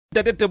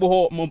Ntate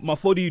Tebogo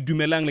Mafodi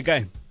dumelang le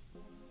kae?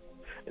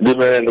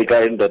 Dumelang le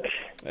kae ntate?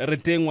 Re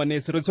teng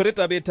ngwanese, re tshwere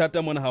tabe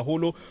thata mona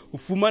haholo o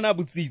fumana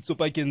botsitso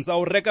pakeng tsa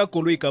o reka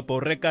koloi kapa o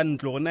reka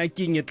ntlo gona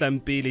ke eng e tlang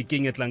pele ke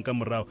eng e tlang ka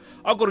morao.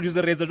 A go re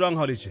juse re etsa jwang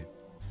ha o le tje?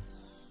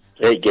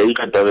 Ke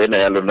ikata wena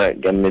ya lona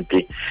ka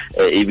nnete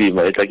e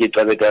bima e tla ke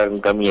tlabe ka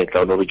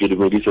meetla o re ke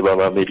dumedise ba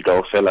America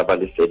o fela ba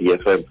le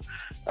FM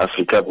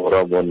Africa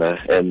borwa mona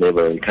and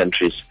neighboring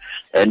countries.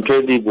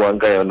 Ntho di buang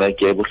ka yona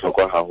ke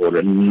bohlokwa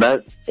haholo nna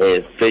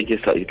se ke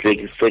tla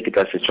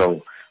se tshong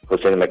go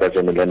tsena ka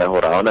tsena lena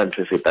hore ha ona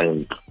ntho se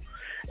tang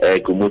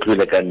ke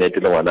motlile ka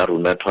nnete le ngwana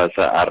rona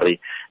thwasa a re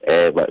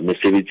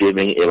mesebetsi e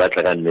meng e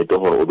batla ka nnete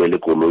hore o be le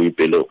koloi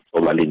pele o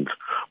ba le ntlo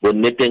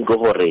bonneteng ke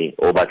hore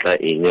o batla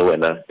eng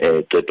wena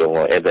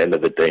qetong at the end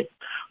of the day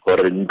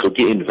hore ntlo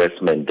ke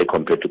investment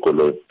compared to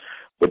koloi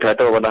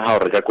bothata ba bona ha o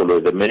reka koloi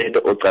the minute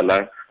o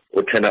qala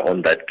o turn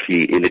on that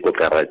key e le ko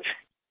garage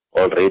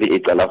already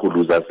it qala go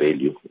lose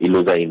value it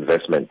lose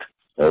investment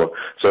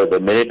so the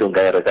minute on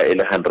ga reka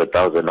ile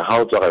 100,000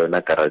 how to ga yona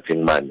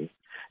garaging money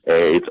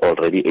it's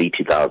already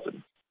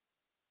 80,000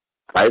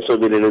 I so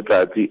be le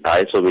tsatsi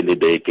I so be le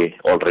beke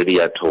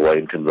already at tower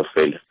in terms of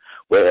value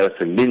whereas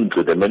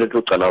lintlo the minute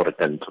o qala re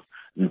kanto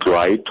ntlo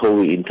I tow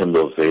in terms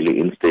of value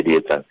instead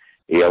yetsa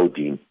e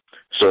audin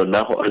so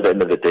now at the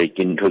end of the day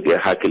ke ntho ke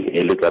hakele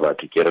e le tsa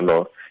batho ke re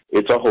no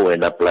it's a whole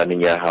end up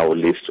planning how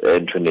list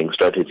and training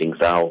strategies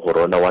how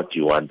corona what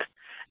you want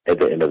at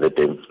the end of the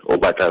day or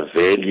better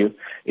value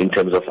in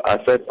terms of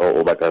asset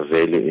or better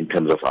value in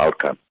terms of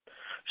outcome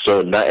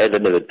so now at the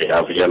end of the day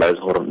I've realized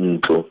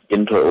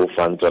into o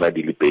funds on a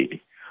daily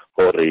basis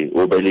or you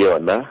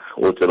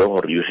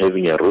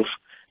having a roof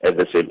at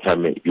the same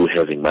time you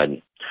having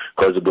money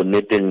because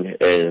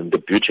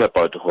the beauty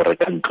about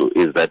Horakanto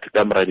is that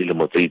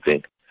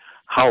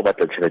how about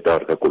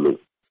the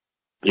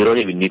you don't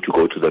even need to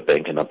go to the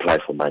bank and apply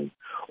for money.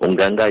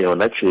 Unganga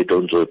yona tshete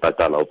o ntse o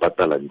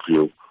patala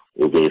ntlo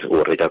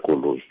o reka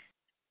koloi.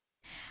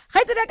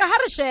 Gaitsela ka ha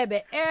re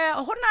shebe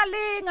ho na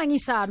le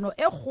ngangisano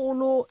e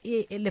kgolo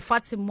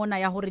lefatshe mona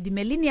ya hore di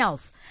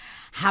millennials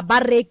ha ba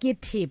reke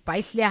thepa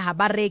ihle ha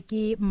ba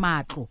reke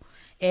matlo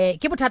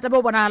ke bothata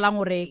bo bonahalang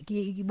hore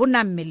ke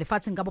bonamme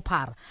lefatsheng ka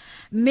bophara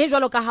mme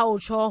jwalo ka ha o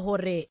tsho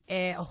hore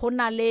ho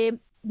na le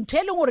ntho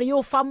e leng hore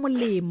yo fa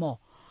molemo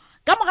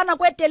ka mogana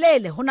go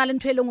etelele hona le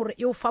ntho e leng hore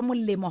e o fa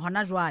molemo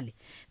hona jwale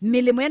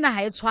melemo ena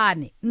ha e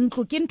tshwane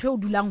ntlo ke ntho e o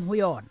dulang ho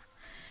yona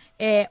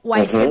wa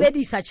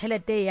isebedisa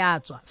tšhelete ya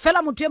tswa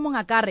fela motho e mong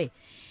a ka re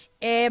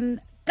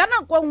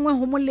kana go nngwe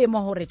ho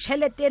molemo hore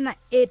tšhelete ena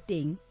e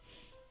teng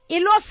e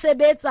lo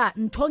sebetsa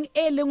nthong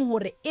e leng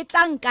hore e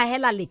tla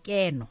nkahela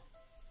lekeno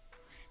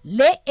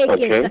le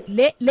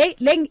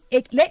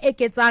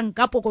eketsang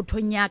ka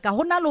pokothong ya ka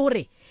hona le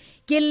hore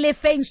ke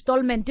lefe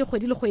installment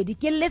kgwedi le kgwedi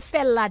ke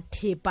lefella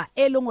thepa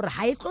e leng hore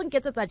ha e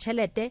tlonketsetsa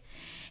tšhelete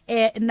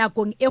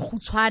nakong e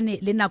khutshwane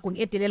le nakong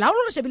e telele ha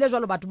o re shebile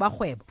jwalo batho ba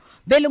kgwebo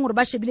be leng hore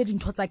ba shebile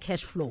dintho tsa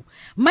cash flow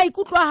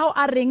maikutlo a hao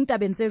a reng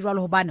tabeng tse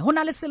jwalo hobane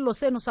hona le sello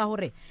seno sa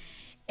hore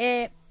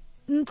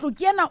ntlo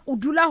ke ena o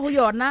dula ho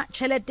yona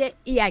tšhelete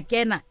e ya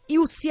kena e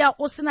o sia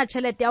o sena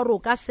tšhelete ya hore o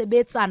ka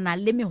sebetsana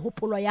le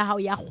mehopolo ya hao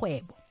ya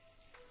kgwebo.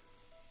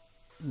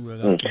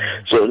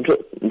 So it's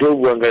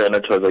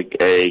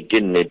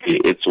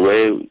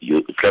where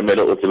you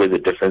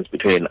the difference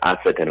between an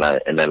asset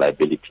and a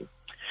liability.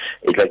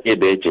 It's like a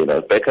day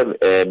back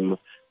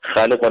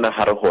khale kona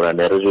hare hona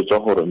ne re jotsa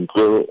hore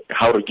ntlo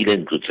ha o rekile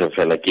ntlo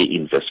tse like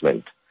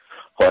investment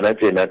hona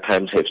tsena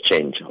times have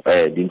changed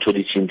dintho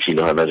di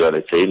tshintshile hona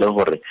jwale tse ile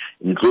hore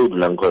ntlo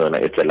dulang ko yona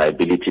it's a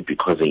liability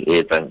because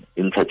it's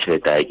in such a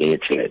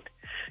tšhelete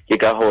ke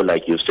ka ho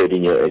like you said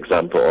in your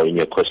example or in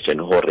your question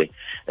hore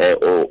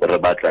o re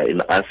batla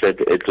in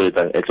asset e tlo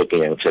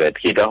kenyang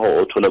tšhelete ke ka ho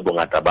o thole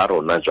bongata ba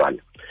rona jwale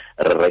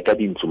re reka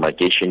dintlo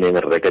makeisheneng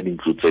re reka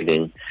dintlo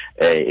tseleng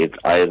it's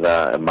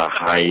either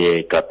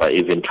mahae kapa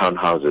even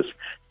townhouses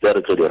tse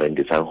re tlo di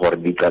rentisang hore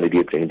di qale di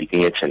etseng di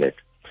kenye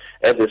tšhelete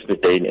at this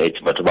day and age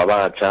batho ba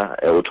batjha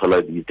o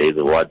thola these days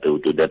what they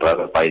do they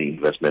rather buy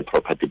investment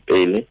property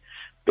pele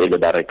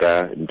ba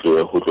reka ntlo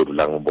e ho tlo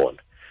dulang bona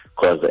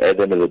because at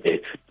the end of the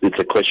day it's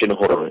a question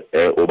hore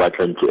o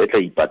batla ntlo e tla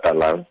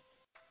ipatalang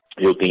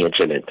yo kenya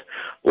tšhelete.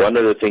 One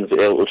of the things is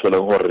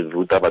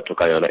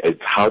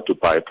how to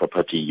buy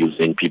property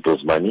using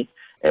people's money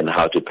and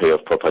how to pay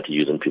off property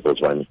using people's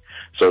money.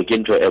 So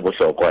again, to able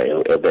to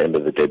acquire at the end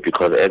of the day,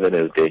 because at the end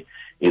of the day,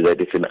 is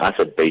that it's an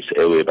asset-based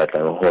area, but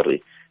is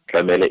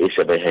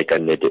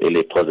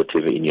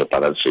positive in your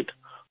balance sheet.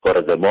 For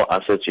the more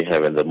assets you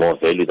have and the more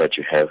value that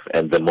you have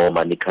and the more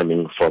money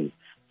coming from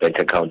bank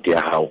account,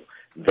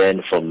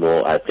 then from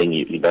more, I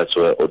think that's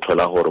where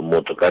Otola Horo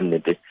Moto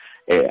Ganete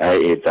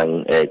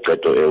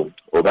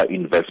over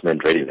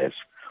investment readiness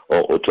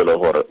or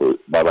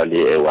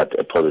babali what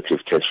a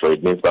positive cash flow.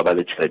 It means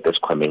babali is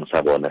coming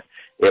sabona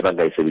eba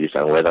ga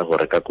isebedisa whether ho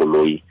reka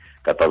koloi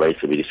kapa ba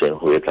isebedisa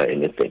ho etsa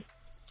anything.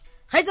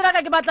 Ga itse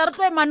ka ke batla re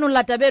tlo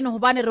emanolla tabeno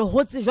hobane re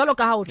hotse jwalo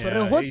ka ha o tshwe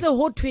re hotse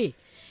ho thwe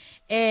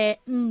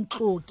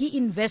ntlo ke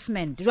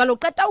investment jwale o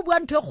qeta o bua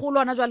ntho e kgolo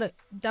ona jwale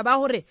taba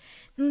hore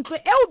ntlo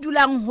e o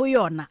dulang ho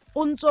yona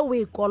o ntso o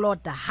e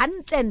kolota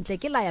hantle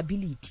ke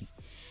liability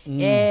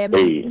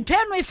ntho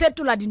eno e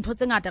fetola dintho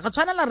tse ngata re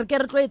tshwanela re ke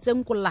re tlo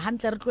etseng kolla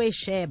hantle re tlo e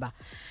sheba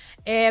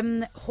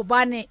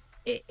hobane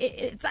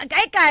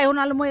kae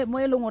hona le mo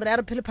e leng hore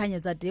re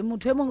phelephanyetsa teng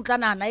motho e mongwe tla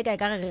nahana e kae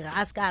ka re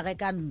a ska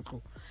reka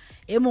ntlo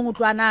e mongwe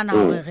tla nahana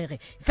hore re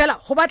fela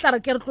go batla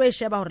re ke re tlo e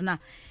sheba hore na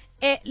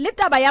le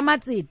taba ya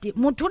matsete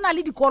motho na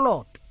le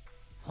dikoloto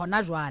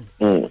hona jwale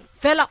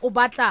fela o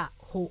batla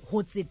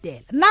ho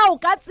tsetela na o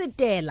ka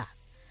tsetela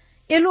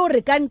e le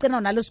hore ka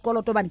nqena ona le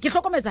sekoloto bane ke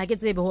hlokometsa ha ke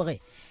tsebe hore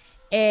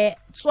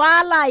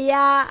tswala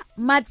ya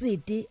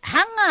matsete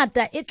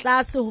hangata e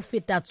tlase ho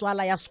feta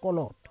tswala ya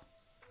sekoloto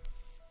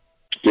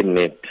ke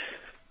net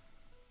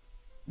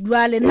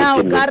jwale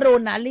na o ka re o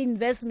na le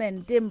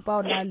investment empa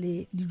o na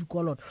le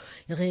dikoloto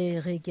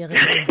re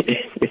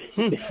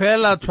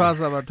fela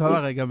tshwasa batho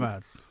ba reka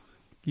matlo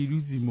ke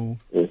dutse mo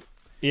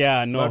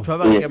no batho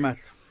ba reka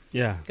matlo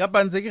ka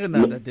pantse ke re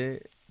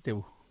Ntate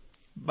Tebo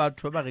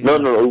batho ba reka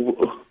no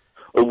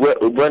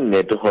o bua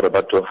nnete gore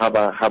batho ha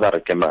ba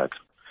reka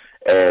matlo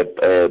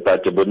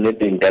batho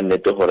bonnete nka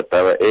nnete gore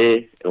taba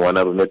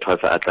ngwana rona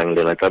tshwasa a tlang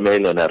le na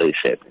tlamele yona re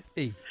shebe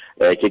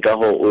ke ka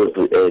ho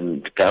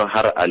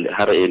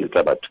ha re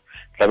eletsa batho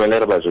tlamele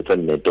re ba jotsa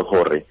nnete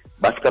gore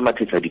ba ska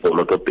mathisa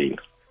dikoloto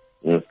pele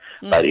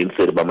but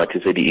instead ba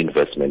mathisa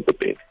di-investment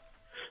pele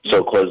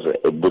so cause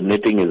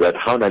bonneting is that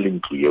how na le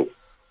ntlo eo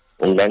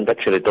o nka nka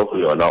tšhelete go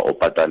yona o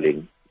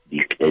pataleng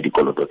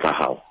dikoloto tsa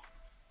gago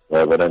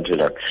bona ntho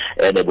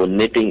and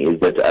bonneting is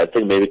that I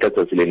think maybe ka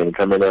tsatsi le leng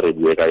tlamele re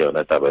bue ka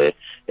yona taba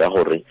ya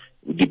gore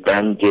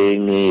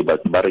di-bankeng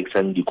batho ba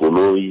rekisang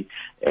dikoloi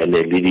and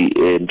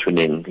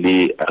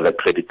le other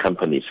credit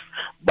companies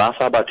ba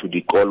fa batho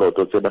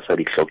dikoloto tse ba sa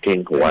di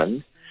hlokeng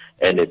one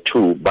and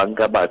two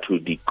banka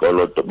batho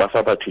dikoloto ba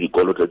fa batho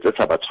dikoloto tse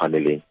sa ba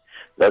tshwaneleng.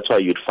 That's why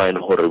you'd find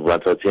gore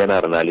batsatsi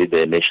yana rena le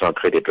the National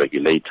Credit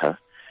Regulator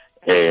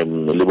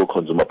le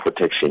Consumer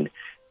Protection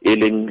e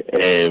leng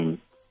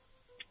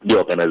the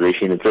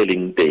organization tse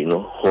leng teng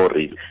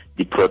gore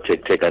di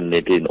protect ka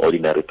nnete an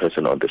ordinary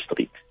person on the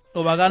street.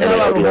 O ba kana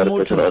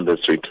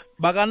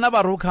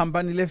ba ro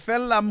company le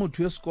fella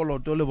motho e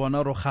sekoloto le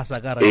bona ro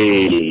gasa ka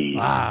re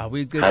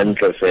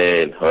hantle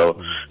fela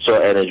so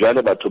and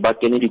jwale batho ba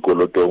kene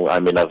dikolotong. I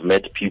mean, I've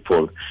met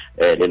people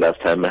the last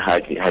time ha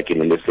ke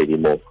le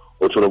sedimo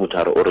o tsolo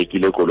motho o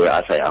rekile koloi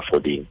a sa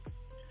affording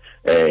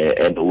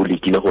and o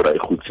likile gore e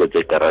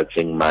khutsetse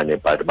garageng mane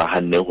but ba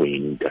hanne ho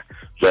inka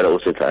jwale o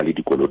se tla le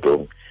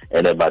dikolotong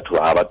and batho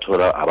a ba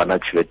thola a bana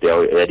tšhelete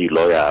ya di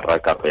lawyer ra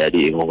ka ya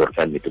di eng gore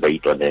ka nnete ba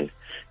itonela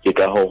ke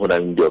ka ho na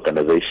le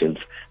di-organizations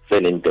tse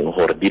leng teng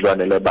gore di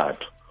lwanele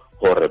batho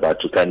gore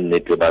batho ka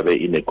nnete ba be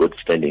in a good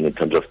standing in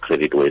terms of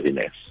credit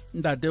worthiness.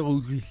 Ntate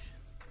go utlwile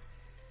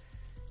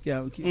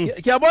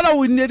ke a bona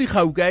o nne di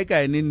gau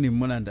kae neng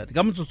mo Ntate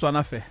ka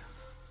motsotswana fela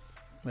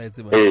ba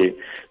etse ba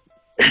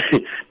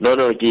no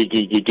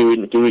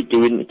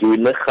ke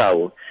win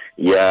gao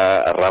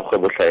ya ragwe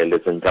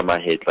bohlaeletseng ka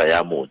mahetla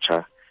ya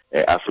motsha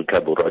Africa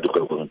borwa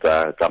dikgwebong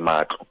tsa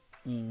matlo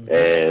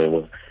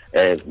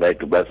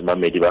like ba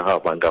mamedi ba ga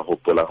ba nka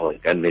gopola gore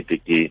ka nnete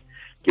ke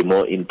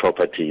more in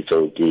property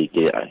so ke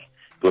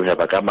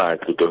have ka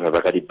matlo ke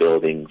have ka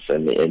di-buildings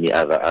and any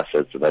other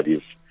assets that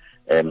is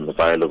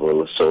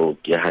valuable so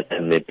ke ha ka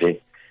nnete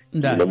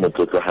le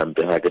motlotlo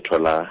hampe ha ke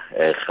thola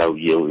gau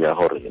eo ya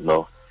gore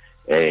no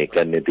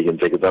ka nnete ke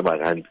ntse ke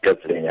tsamaya ka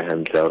tseleng ya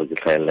hantle gore ke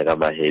tlhaelle ka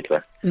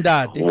mahetla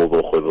mo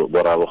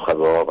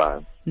borabokgwebo ba bang.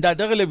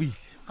 Ntate re lebile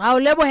ga o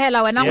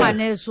lebohela wena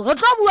ngwaneso re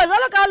tlo bua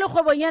jalo ka le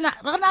kgwebo nyena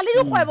re na le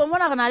dikgwebo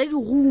mona re na le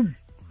di-room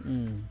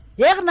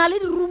re na le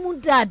di-room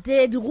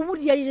Ntate di-room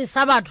di ya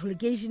sa batho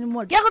location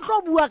mo ke re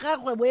tlo bua ka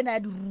kgwebo ena ya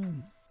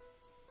di-room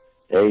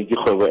ke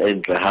kgwebo e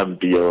ntle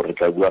hampe yo re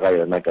tla bua ka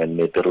yona ka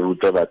nnete re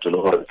rute batho le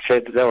gore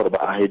tšhelete tsa gore ba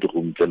age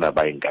di-room tsena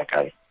ba enka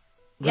kae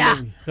ya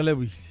re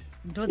lebile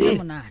ntho tse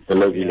monate re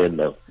lebile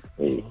nna